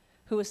parent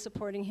who was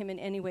supporting him in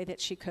any way that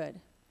she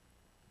could.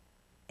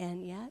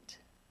 And yet,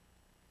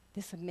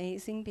 this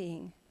amazing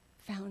being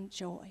found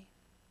joy,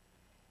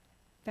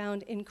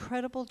 found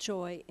incredible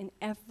joy in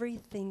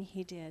everything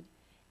he did,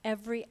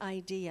 every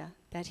idea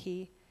that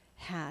he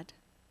had.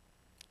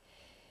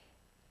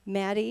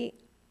 Matty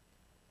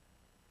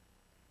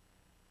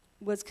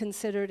was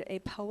considered a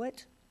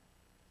poet,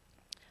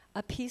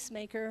 a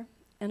peacemaker,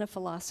 and a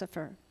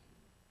philosopher.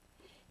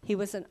 He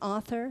was an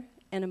author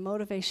and a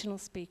motivational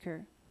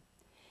speaker,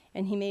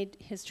 and he made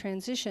his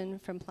transition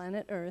from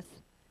planet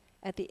Earth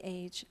at the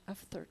age of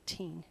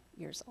 13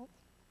 years old.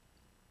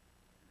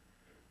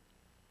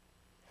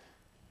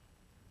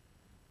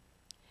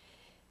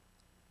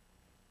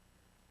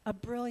 A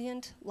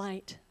brilliant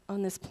light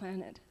on this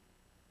planet,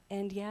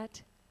 and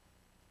yet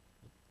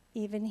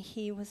even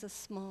he was a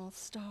small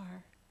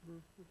star.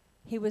 Mm-hmm.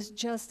 He was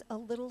just a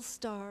little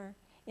star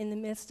in the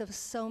midst of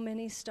so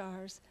many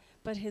stars,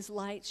 but his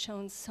light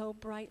shone so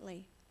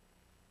brightly.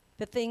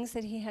 The things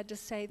that he had to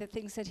say, the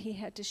things that he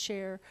had to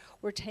share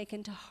were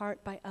taken to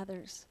heart by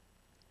others.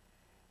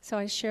 So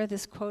I share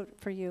this quote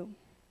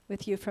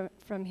with you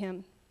from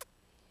him.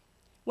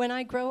 When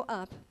I grow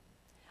up,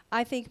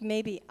 I think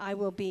maybe I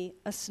will be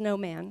a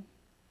snowman,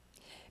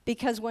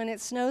 because when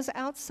it snows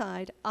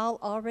outside, I'll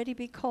already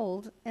be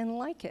cold and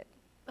like it.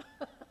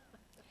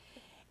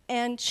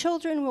 And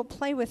children will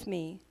play with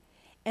me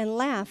and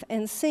laugh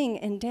and sing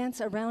and dance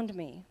around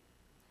me.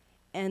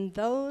 And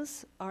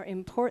those are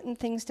important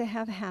things to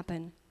have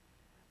happen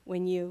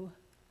when you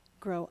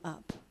grow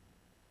up.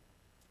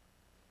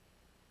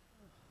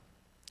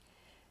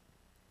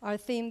 Our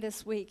theme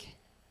this week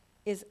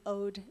is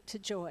Ode to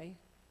Joy.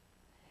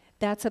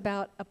 That's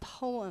about a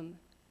poem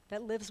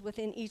that lives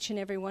within each and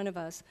every one of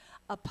us,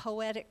 a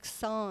poetic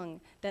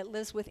song that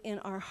lives within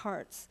our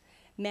hearts.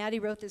 Matty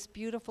wrote this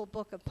beautiful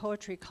book of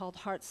poetry called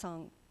Heart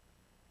Song.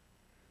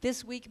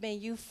 This week, may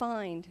you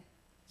find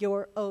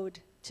your ode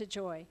to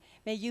joy.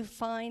 May you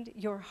find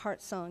your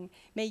heart song.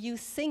 May you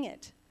sing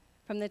it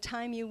from the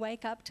time you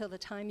wake up till the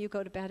time you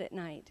go to bed at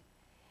night.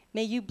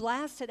 May you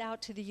blast it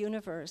out to the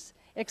universe,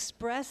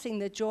 expressing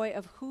the joy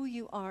of who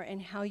you are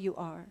and how you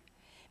are.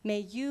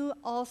 May you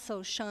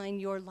also shine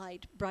your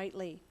light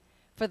brightly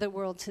for the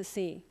world to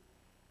see,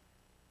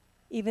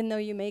 even though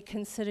you may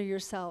consider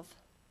yourself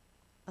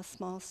a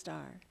small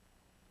star.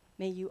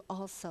 May you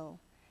also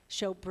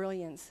show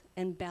brilliance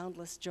and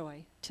boundless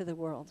joy to the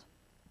world.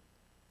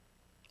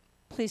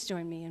 Please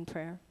join me in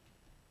prayer.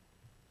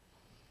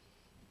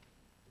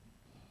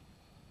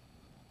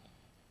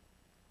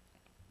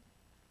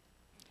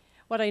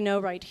 What I know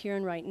right here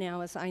and right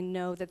now is I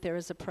know that there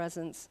is a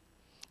presence.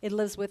 It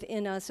lives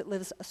within us. It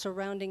lives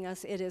surrounding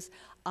us. It is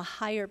a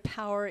higher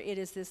power. It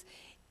is this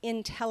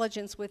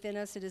intelligence within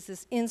us. It is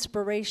this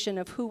inspiration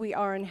of who we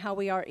are and how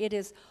we are. It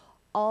is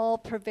all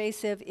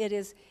pervasive. It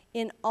is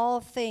in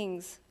all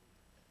things.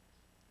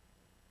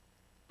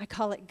 I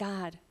call it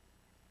God.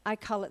 I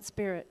call it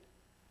spirit.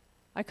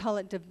 I call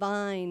it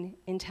divine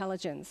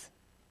intelligence.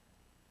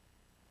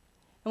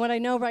 And what I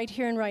know right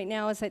here and right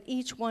now is that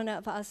each one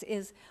of us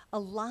is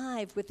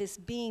alive with this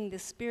being,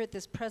 this spirit,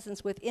 this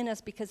presence within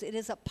us, because it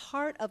is a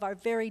part of our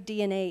very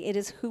DNA. It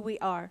is who we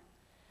are.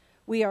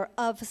 We are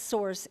of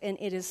source, and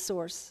it is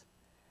source.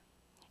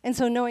 And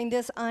so knowing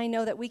this, I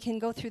know that we can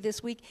go through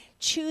this week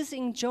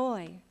choosing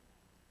joy.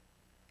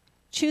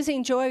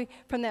 Choosing joy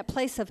from that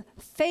place of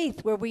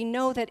faith where we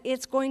know that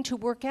it's going to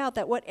work out,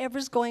 that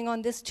whatever's going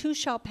on, this too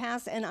shall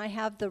pass, and I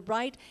have the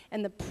right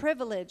and the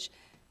privilege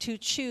to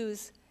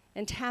choose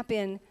and tap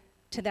in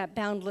to that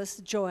boundless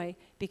joy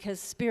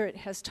because Spirit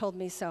has told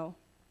me so.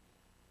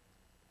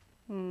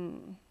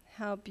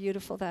 How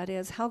beautiful that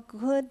is. How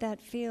good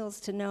that feels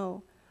to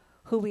know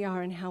who we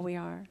are and how we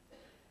are.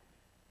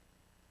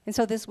 And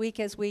so this week,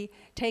 as we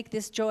take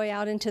this joy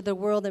out into the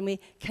world and we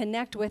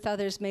connect with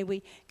others, may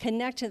we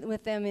connect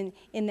with them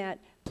in that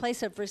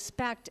place of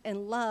respect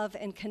and love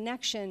and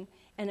connection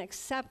and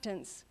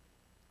acceptance,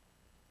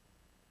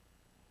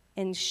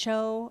 and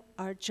show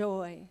our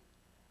joy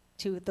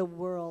to the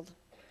world.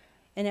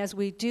 And as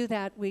we do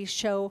that, we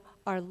show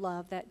our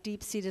love, that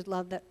deep-seated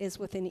love that is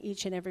within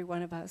each and every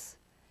one of us.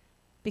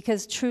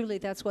 Because truly,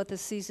 that's what the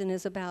season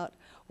is about.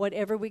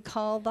 Whatever we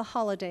call the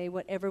holiday,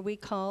 whatever we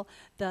call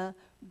the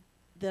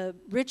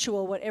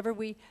ritual,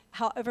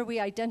 however we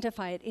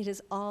identify it, it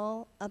is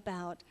all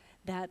about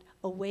that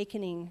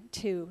awakening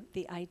to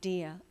the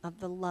idea of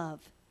the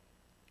love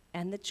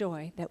and the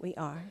joy that we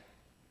are.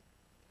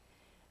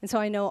 And so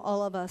I know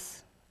all of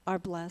us are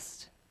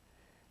blessed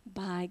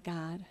by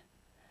God.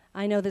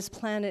 I know this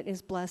planet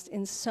is blessed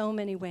in so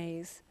many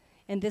ways.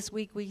 And this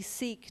week we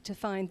seek to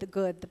find the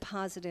good, the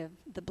positive,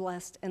 the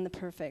blessed, and the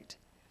perfect.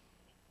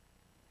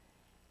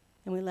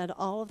 And we let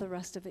all of the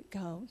rest of it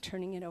go,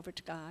 turning it over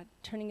to God,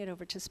 turning it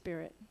over to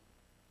Spirit.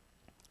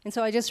 And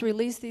so I just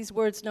release these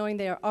words knowing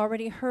they are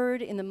already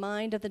heard in the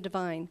mind of the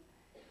divine.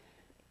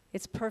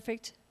 It's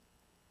perfect.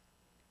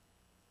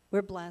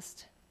 We're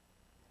blessed.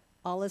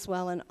 All is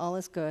well and all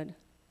is good.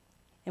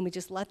 And we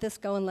just let this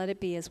go and let it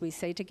be as we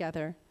say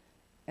together,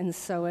 and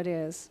so it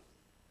is.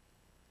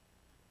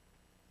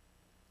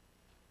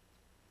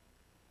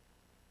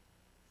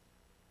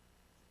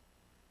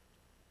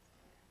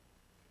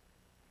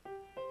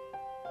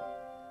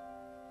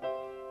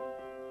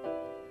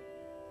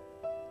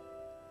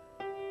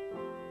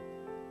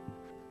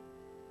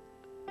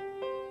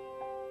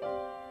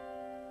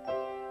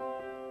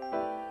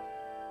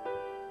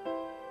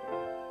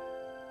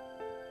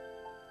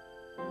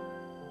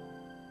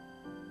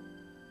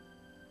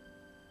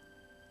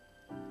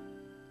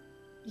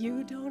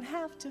 You don't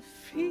have to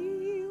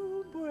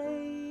feel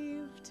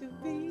brave to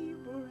be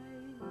brave.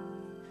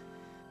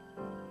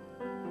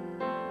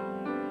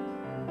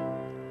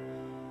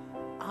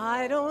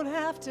 I don't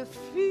have to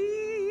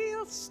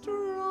feel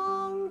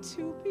strong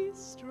to be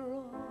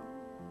strong.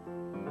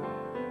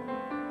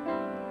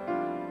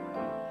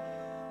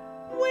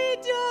 We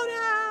don't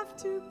have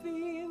to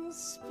be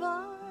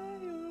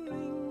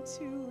inspiring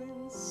to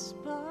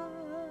inspire.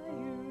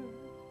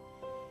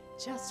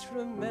 Just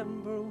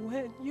remember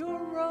when your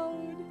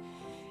road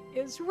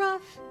is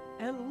rough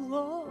and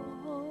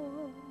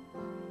long,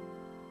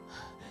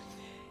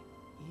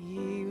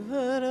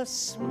 even a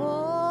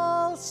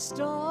small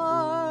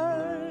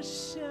star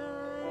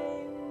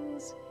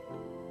shines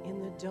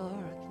in the darkness.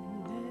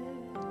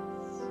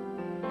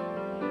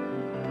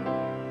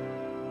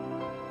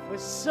 For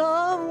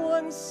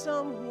someone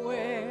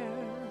somewhere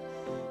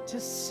to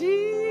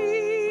see,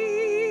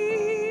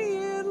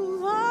 it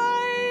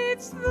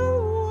lights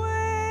the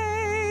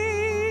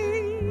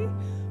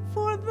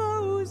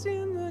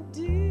in the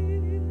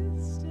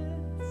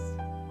distance.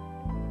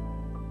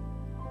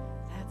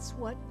 That's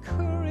what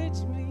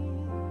courage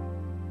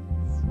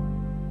means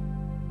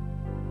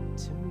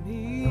to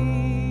me.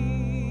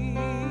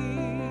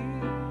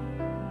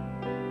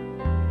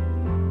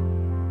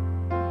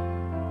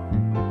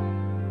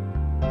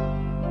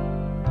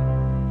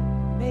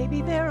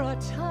 Maybe there are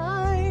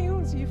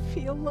times you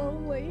feel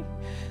lonely.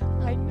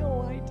 I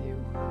know I do.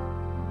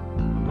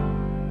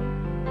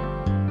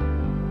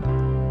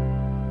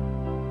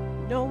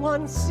 No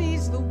one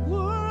sees the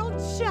world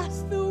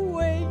just the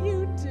way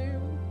you do.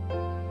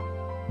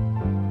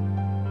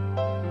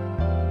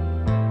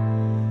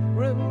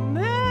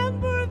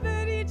 Remember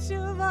that each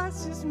of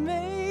us is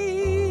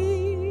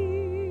made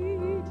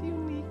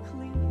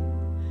uniquely,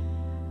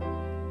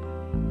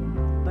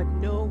 but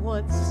no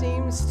one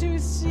seems to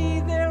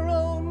see their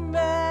own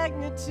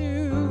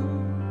magnitude.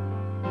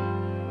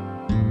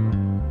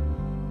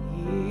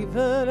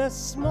 Even a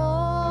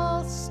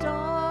small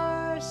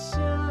star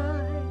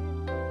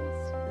shines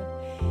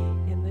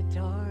in the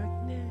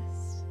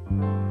darkness.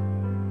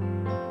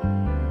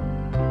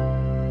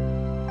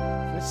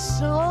 For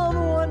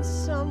someone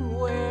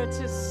somewhere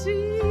to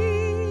see,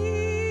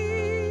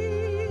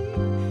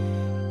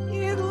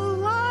 it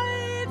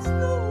lights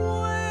the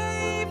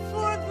way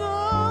for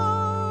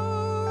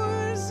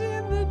those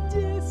in the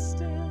dim.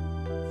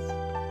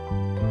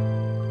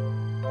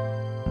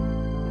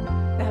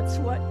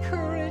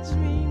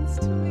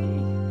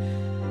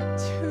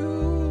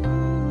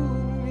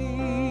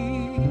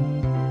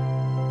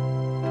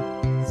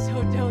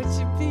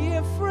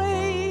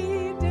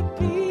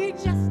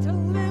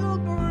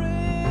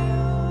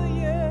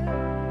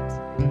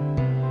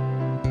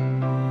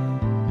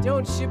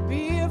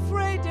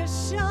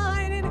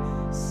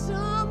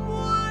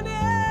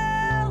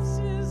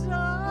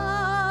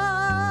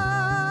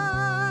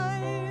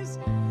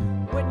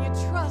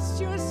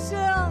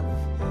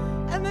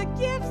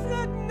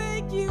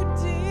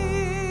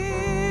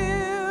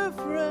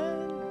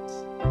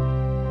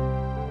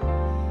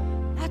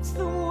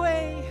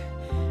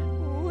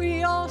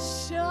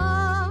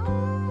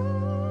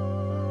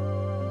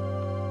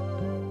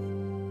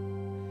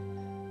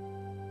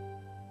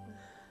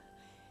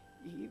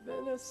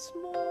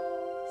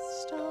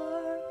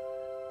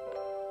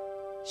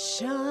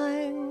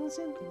 shines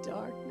in the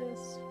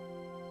darkness.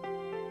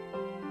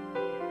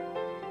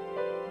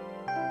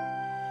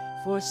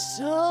 For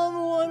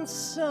someone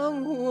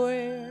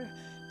somewhere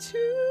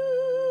to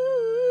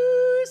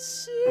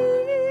see.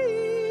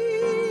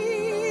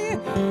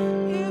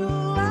 It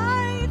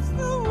lights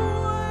the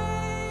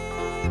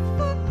way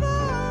for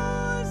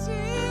those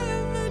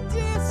in the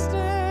distance.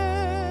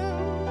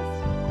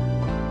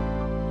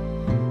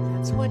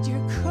 That's what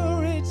your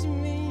courage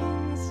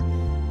means.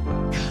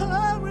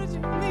 Courage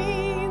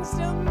means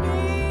to me.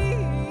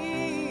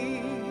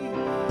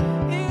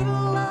 It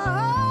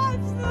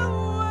lights the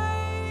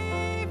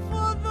way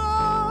for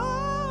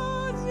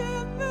those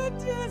in the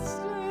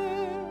distance.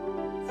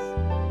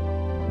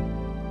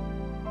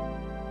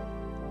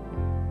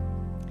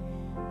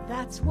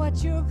 That's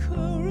what your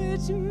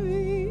courage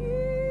means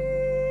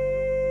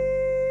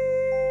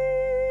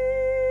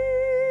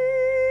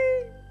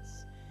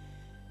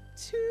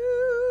to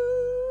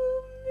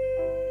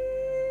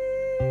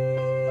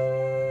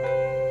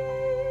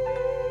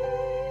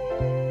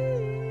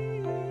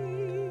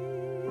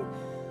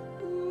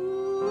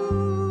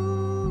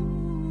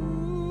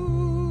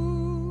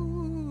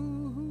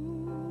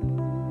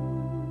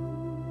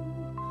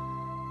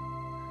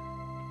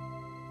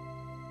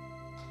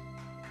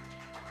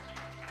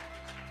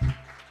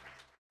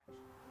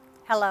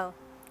Hello,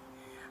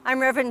 I'm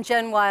Reverend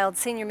Jen Wild,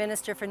 Senior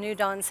Minister for New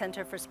Dawn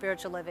Center for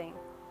Spiritual Living.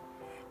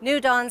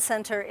 New Dawn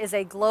Center is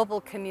a global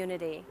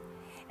community,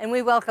 and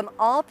we welcome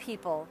all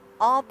people,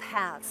 all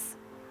paths,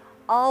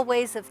 all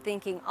ways of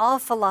thinking, all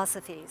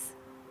philosophies.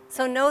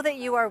 So know that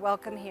you are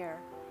welcome here,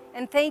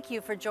 and thank you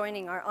for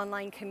joining our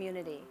online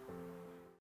community.